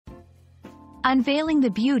Unveiling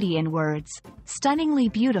the beauty in words, stunningly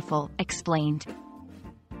beautiful, explained.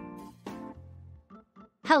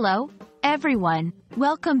 Hello, everyone,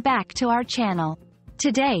 welcome back to our channel.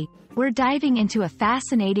 Today, we're diving into a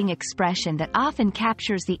fascinating expression that often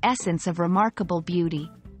captures the essence of remarkable beauty,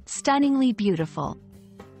 stunningly beautiful.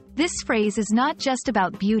 This phrase is not just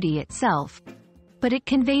about beauty itself, but it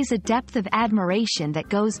conveys a depth of admiration that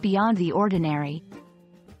goes beyond the ordinary.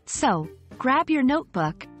 So, grab your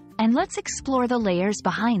notebook, and let's explore the layers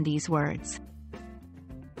behind these words.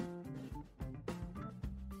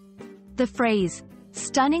 The phrase,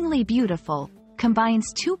 stunningly beautiful,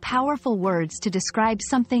 combines two powerful words to describe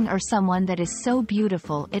something or someone that is so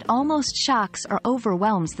beautiful it almost shocks or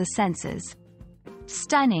overwhelms the senses.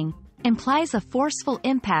 Stunning implies a forceful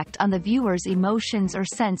impact on the viewer's emotions or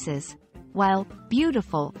senses, while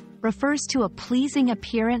beautiful refers to a pleasing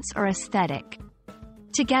appearance or aesthetic.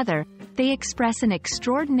 Together, they express an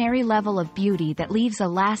extraordinary level of beauty that leaves a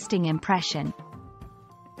lasting impression.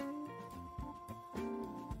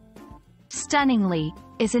 Stunningly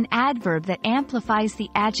is an adverb that amplifies the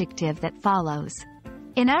adjective that follows.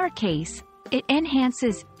 In our case, it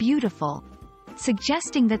enhances beautiful,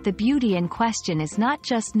 suggesting that the beauty in question is not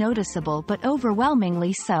just noticeable but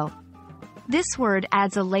overwhelmingly so. This word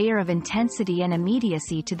adds a layer of intensity and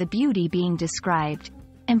immediacy to the beauty being described,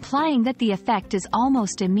 implying that the effect is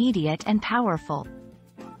almost immediate and powerful.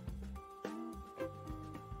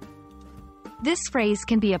 This phrase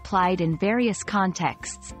can be applied in various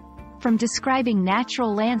contexts, from describing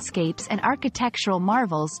natural landscapes and architectural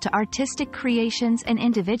marvels to artistic creations and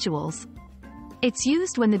individuals. It's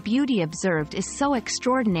used when the beauty observed is so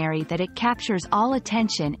extraordinary that it captures all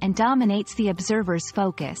attention and dominates the observer's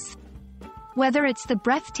focus. Whether it's the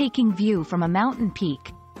breathtaking view from a mountain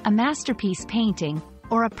peak, a masterpiece painting,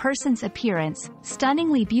 or a person's appearance,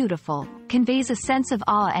 stunningly beautiful, conveys a sense of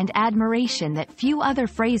awe and admiration that few other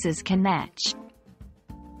phrases can match.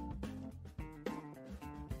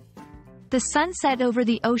 The sunset over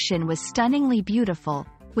the ocean was stunningly beautiful,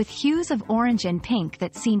 with hues of orange and pink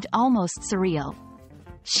that seemed almost surreal.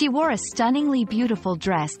 She wore a stunningly beautiful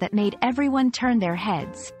dress that made everyone turn their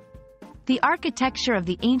heads. The architecture of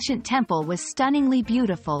the ancient temple was stunningly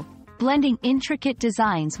beautiful, blending intricate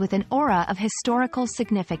designs with an aura of historical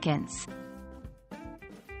significance.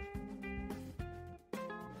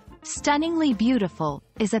 Stunningly beautiful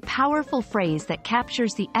is a powerful phrase that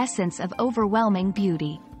captures the essence of overwhelming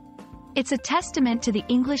beauty. It's a testament to the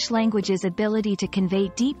English language's ability to convey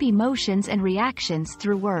deep emotions and reactions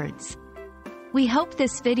through words. We hope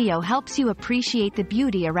this video helps you appreciate the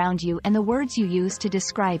beauty around you and the words you use to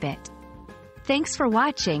describe it. Thanks for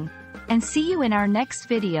watching, and see you in our next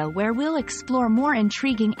video where we'll explore more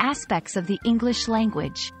intriguing aspects of the English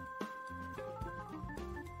language.